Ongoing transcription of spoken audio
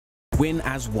Win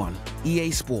as one. EA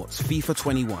Sports FIFA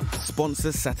 21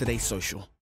 sponsors Saturday Social.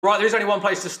 Right, there is only one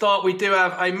place to start. We do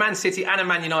have a Man City and a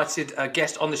Man United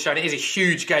guest on the show, and it is a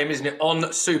huge game, isn't it,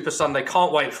 on Super Sunday.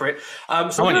 Can't wait for it.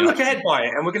 So we're going to look ahead by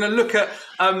it, and we're going to look at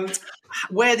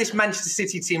where this Manchester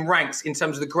City team ranks in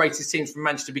terms of the greatest teams from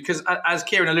Manchester, because as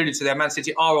Ciaran alluded to there, Man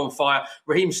City are on fire.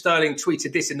 Raheem Sterling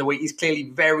tweeted this in the week. He's clearly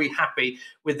very happy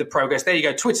with the progress. There you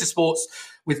go, Twitter Sports,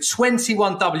 with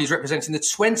 21 Ws representing the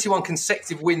 21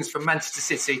 consecutive wins for Manchester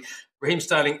City. Raheem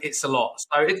Sterling, it's a lot.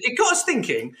 So it got us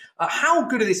thinking, how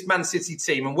good are this Man City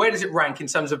team and where does it rank in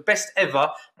terms of best ever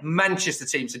Manchester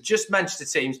teams? So just Manchester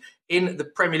teams in the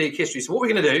Premier League history. So what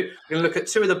we're going to do, we're going to look at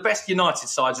two of the best United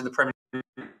sides in the Premier League,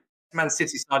 Man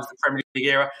City sides of the Premier League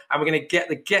era, and we're going to get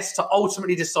the guests to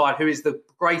ultimately decide who is the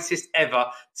greatest ever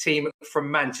team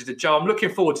from Manchester. Joe, I'm looking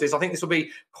forward to this. I think this will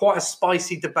be quite a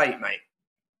spicy debate, mate.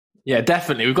 Yeah,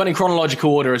 definitely. We've got in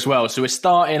chronological order as well. So we're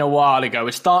starting a while ago.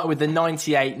 We're starting with the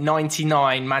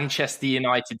 98-99 Manchester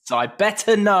United side,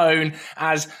 better known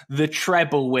as the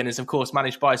treble winners, of course,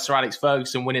 managed by Sir Alex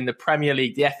Ferguson, winning the Premier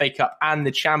League, the FA Cup and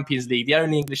the Champions League, the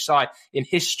only English side in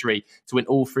history to win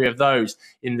all three of those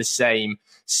in the same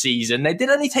season. They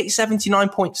did only take 79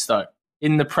 points, though,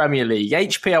 in the Premier League.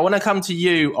 HP, I want to come to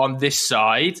you on this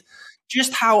side.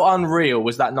 Just how unreal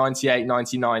was that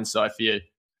 98-99 side for you?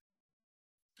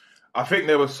 I think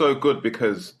they were so good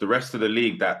because the rest of the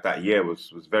league that year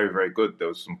was very, very good. There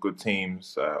was some good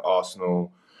teams,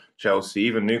 Arsenal, Chelsea,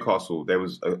 even Newcastle. It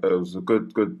was a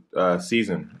good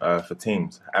season for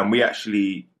teams. And we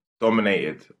actually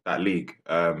dominated that league.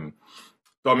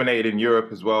 Dominated in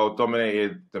Europe as well,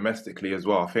 dominated domestically as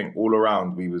well. I think all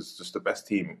around we was just the best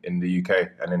team in the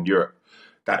UK and in Europe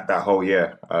that whole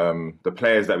year. The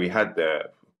players that we had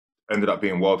there ended up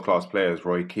being world-class players.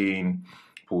 Roy Keane,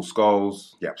 Paul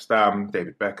Scholes, Jaap Stam,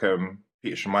 David Beckham,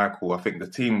 Peter Schmeichel. I think the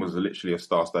team was literally a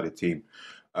star-studded team.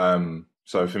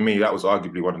 So for me, that was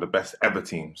arguably one of the best ever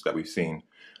teams that we've seen.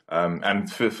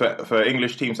 And for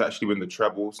English teams to actually win the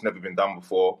treble, it's never been done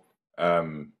before.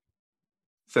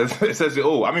 It says it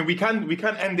all. I mean, we can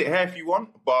end it here if you want,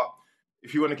 but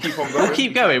if you want to keep on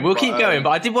going, we'll keep going. But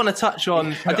I did want to touch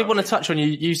on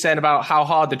you saying about how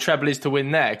hard the treble is to win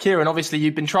there. Ciaran, obviously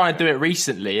you've been trying to do it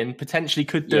recently and potentially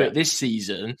could do it this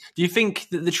season. Do you think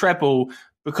that the treble,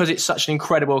 because it's such an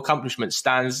incredible accomplishment,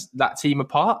 stands that team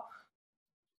apart?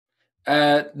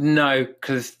 No,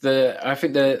 because I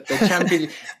think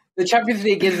the Champions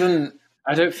League isn't.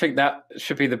 I don't think that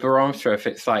should be the barometer if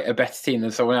it's like a better team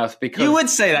than someone else. Because you would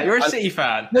say that you're a City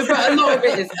fan. No, but a lot of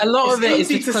it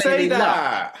is clearly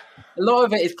luck. A lot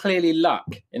of it is clearly luck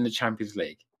in the Champions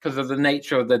League because of the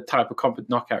nature of the type of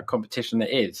knockout competition it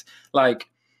is. Like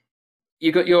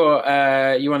you got your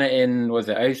you won it in, was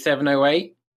it 07,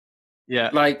 08? Yeah.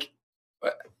 Like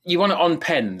you won it on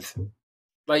pens.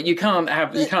 Like you can't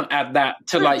add that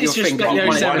to like your thing. Don't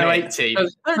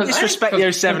disrespect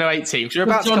the 07 or 08 teams. You're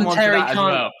about to come on to that as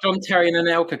well. John Terry and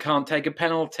Anelka can't take a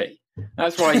penalty.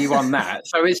 That's why you won that.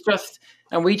 So it's just,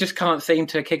 and we just can't seem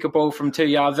to kick a ball from 2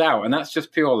 yards out, and that's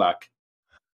just pure luck.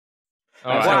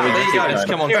 Wow, there you go. Let's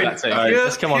come on to that team.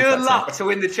 Pure luck to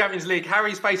win the Champions League.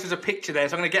 Harry's face was a picture there,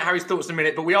 so I'm going to get Harry's thoughts in a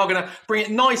minute, but we are going to bring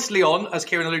it nicely on, as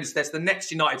Ciaran alluded to. That's the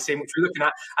next United team, which we're looking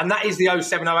at, and that is the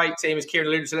 07-08 team, as Ciaran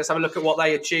alluded to. Let's have a look at what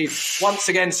they achieved. Once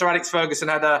again, Sir Alex Ferguson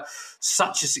had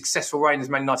such a successful reign as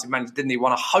Man United manager, didn't he?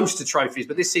 Won a host of trophies,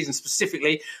 but this season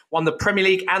specifically won the Premier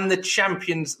League and the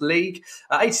Champions League.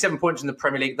 87 points in the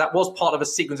Premier League. That was part of a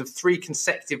sequence of 3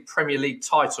 consecutive Premier League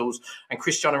titles, and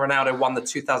Cristiano Ronaldo won the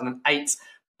 2008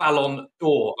 Ballon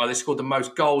d'Or. They scored the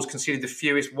most goals, conceded the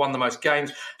fewest, won the most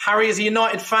games. Harry, as a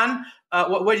United fan,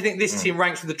 where do you think this team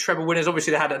ranks with the treble winners?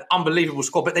 Obviously, they had an unbelievable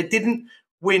squad, but they didn't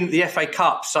win the FA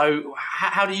Cup. So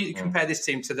how do you compare this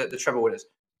team to the treble winners?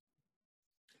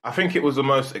 I think it was the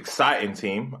most exciting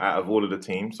team out of all of the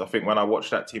teams. I think when I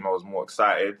watched that team, I was more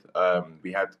excited.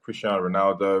 We had Cristiano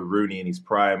Ronaldo, Rooney in his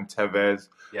prime, Tevez.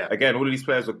 Yeah. Again, all of these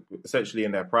players were essentially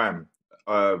in their prime.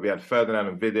 We had Ferdinand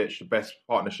and Vidic, the best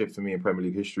partnership for me in Premier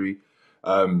League history.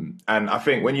 And I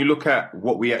think when you look at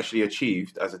what we actually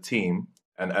achieved as a team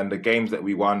and the games that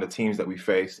we won, the teams that we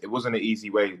faced, it wasn't an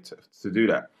easy way to do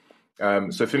that.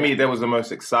 So for me, there was the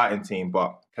most exciting team,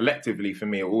 but collectively for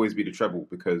me, it'll always be the treble,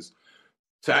 because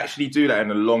to actually do that in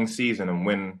a long season and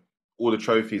win all the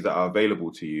trophies that are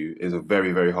available to you is a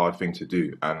very, very hard thing to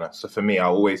do. And so for me, I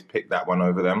always pick that one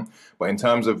over them. But in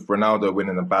terms of Ronaldo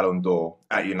winning the Ballon d'Or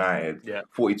at United,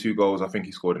 42 goals I think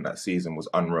he scored in that season was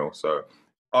unreal. So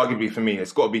arguably for me,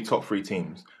 it's got to be top 3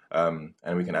 teams. And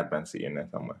we can add Man City in there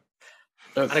somewhere.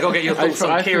 And I got to get your thoughts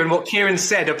on Ciaran. What Ciaran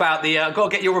said about the.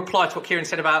 Got to get your reply to what Ciaran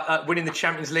said about winning the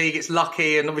Champions League. It's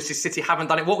lucky, and obviously City haven't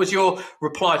done it. What was your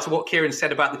reply to what Ciaran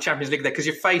said about the Champions League there? Because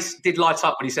your face did light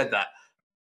up when he said that.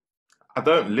 I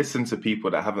don't listen to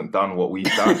people that haven't done what we've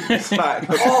done. It's like,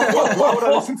 why would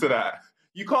I listen to that?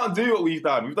 You can't do what we've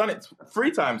done. We've done it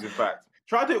 3 times, in fact.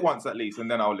 Try to do it once at least,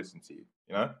 and then I'll listen to you.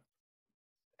 You know.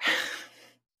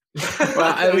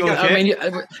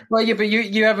 But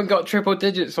you haven't got triple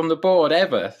digits on the board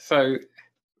ever, so you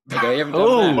haven't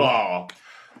done that.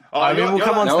 We'll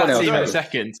come on to that team in a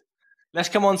second. Let's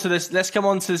come on to this. Let's come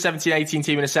on to the 17-18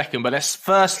 team in a second. But let's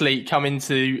firstly come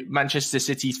into Manchester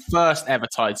City's first ever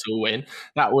title win.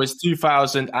 That was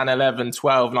 2011-12,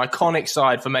 an iconic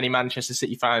side for many Manchester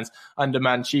City fans under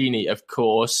Mancini, of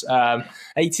course.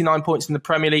 89 points in the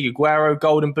Premier League. Aguero,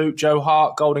 Golden Boot. Joe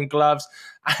Hart, Golden Gloves.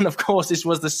 And of course, this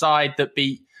was the side that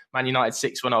beat Man United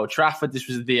 6-1 Old Trafford. This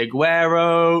was the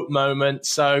Aguero moment.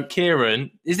 So,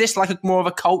 Ciaran, is this like more of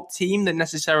a cult team than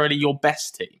necessarily your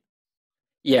best team?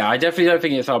 Yeah, I definitely don't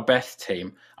think it's our best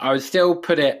team. I would still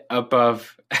put it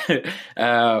above,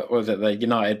 what was it, the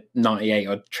United 98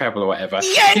 or treble or whatever.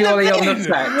 Yeah, purely on the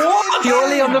fact,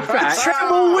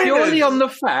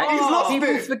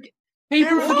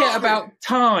 people forget about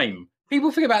time.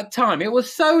 People forget about time. It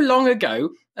was so long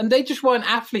ago, and they just weren't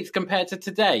athletes compared to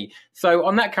today. So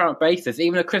on that current basis,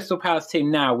 even a Crystal Palace team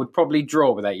now would probably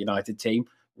draw with that United team.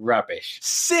 Rubbish.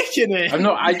 Sickening. I'm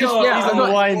not. I just. Yeah, I'm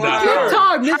not. Wow.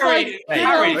 Time. There's Harry,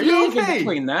 13 years in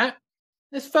between that.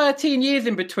 There's 13 years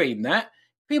in between that.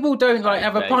 People don't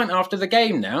have a pint after the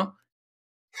game now.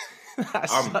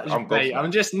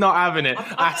 I'm just not having it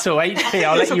at all. HP,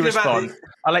 I'll let you respond.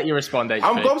 I'll let you respond, HP.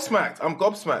 I'm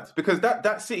gobsmacked because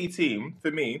that City team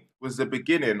for me was the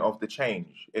beginning of the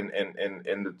change in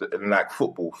like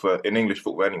football in English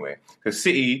football anyway. Because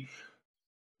City,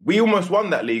 we almost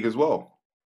won that league as well.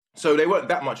 So they weren't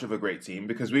that much of a great team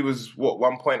because we was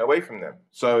 1 point away from them.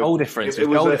 So goal difference. It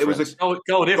was a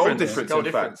goal difference. In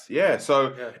fact, yeah.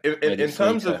 So in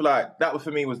terms of that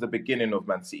for me was the beginning of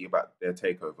Man City about their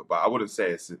takeover. But I wouldn't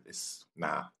say it's get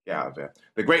out of there.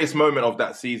 The greatest moment of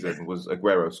that season was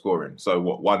Aguero scoring. So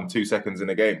 1-2 seconds in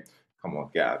the game. Come on,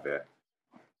 get out of there.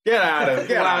 Get out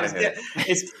of here.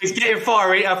 It's getting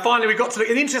fiery. Finally, we got to look.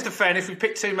 In the interest of fairness, we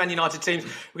picked 2 Man United teams.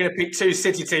 We're going to pick 2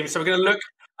 City teams. So we're going to look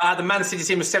at the Man City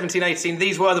team of 17-18.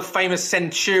 These were the famous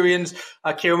Centurions.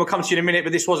 Ciaran, we'll come to you in a minute,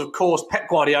 but this was, of course, Pep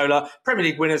Guardiola, Premier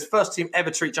League winners, first team ever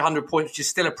to reach 100 points, which is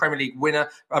still a Premier League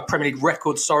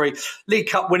record, League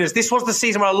Cup winners. This was the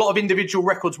season where a lot of individual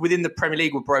records within the Premier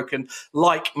League were broken,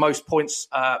 like most points,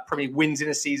 Premier League wins in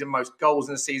a season, most goals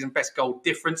in a season, best goal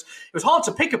difference. It was hard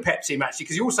to pick a Pep team, actually,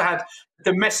 because you also had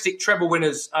domestic treble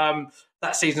winners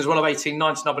that season as well of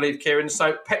 18-19, I believe, Ciaran.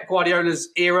 So Pep Guardiola's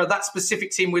era, that specific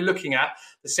team we're looking at,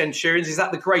 the Centurions, is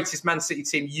that the greatest Man City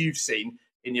team you've seen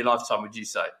in your lifetime, would you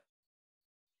say?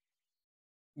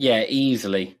 Yeah,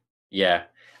 easily. Yeah.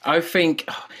 I think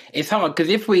it's hard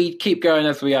because if we keep going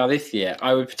as we are this year,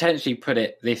 I would potentially put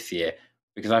it this year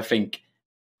because I think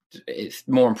it's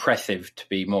more impressive to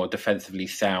be more defensively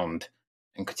sound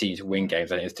and continue to win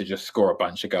games than it is to just score a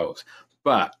bunch of goals.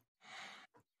 But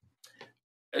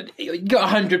you got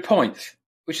 100 points,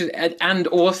 which is, and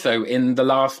also in the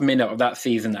last minute of that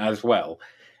season as well.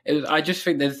 I just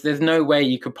think there's no way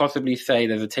you could possibly say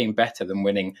there's a team better than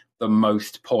winning the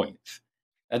most points.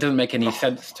 That doesn't make any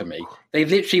sense to me. They've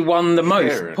literally won the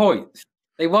most points.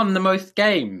 They won the most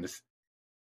games.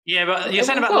 Yeah, but you're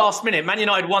saying about last minute. Man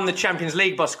United won the Champions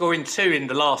League by scoring 2 in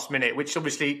the last minute, which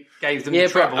obviously gave them the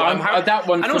treble. That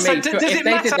one, and also, does it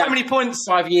matter how many points?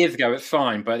 5 years ago, it's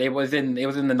fine, but it was in the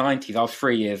 90s. I was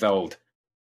 3 years old.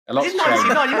 In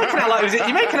 99,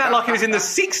 you're making out like it was in the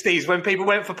 60s when people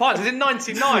went for pints. It was in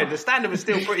 99. The standard was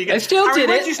still pretty good. They still Harry, did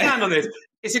where it. do you stand on this?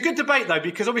 It's a good debate, though,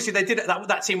 because obviously they did it.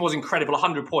 That team was incredible,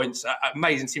 100 points,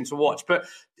 amazing team to watch. But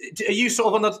are you sort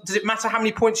of on the? Does it matter how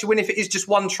many points you win if it is just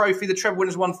one trophy? The treble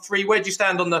winners won 3. Where do you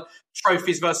stand on the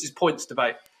trophies versus points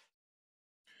debate?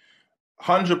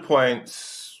 100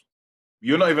 points.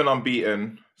 You're not even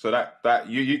unbeaten, so that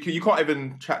you can't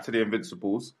even chat to the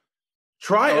Invincibles.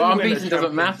 Unbeaten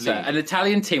doesn't matter. League. An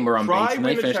Italian team were unbeaten.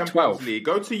 They finished 12th.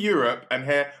 Go to Europe and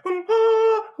hear.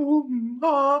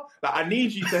 I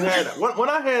need you to hear that. When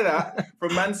I hear that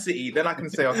from Man City, then I can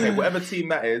say, okay, whatever team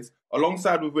that is,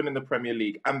 alongside with winning the Premier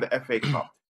League and the FA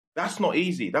Cup, that's not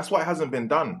easy. That's why it hasn't been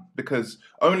done because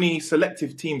only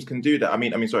selective teams can do that.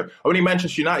 Only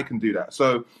Manchester United can do that.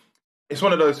 So it's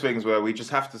one of those things where we just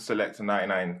have to select a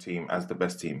 99 team as the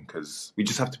best team because we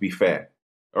just have to be fair.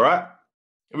 All right.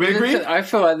 We agree? I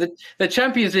feel like the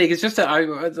Champions League is just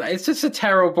a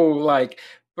terrible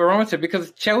barometer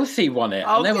because Chelsea won it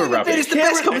and they were rubbish. It's the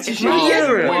best competition.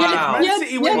 Man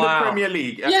City win the Premier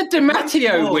League. Yeah, Di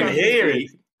Matteo win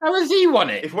it. How has he won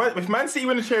it? If Man City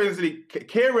win the Champions League,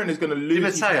 Kieran is going to lose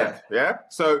his head. Yeah?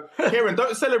 So, Kieran,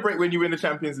 don't celebrate when you win the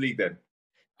Champions League then.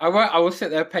 I will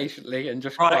sit there patiently and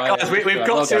just cry. Right, guys, we've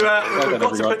got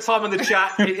to put time on the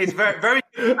chat. It's very, very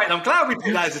great. I'm glad we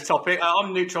put that as a topic.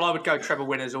 I'm neutral. I would go treble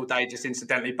winners all day, just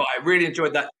incidentally, but I really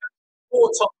enjoyed that. 4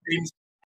 top teams,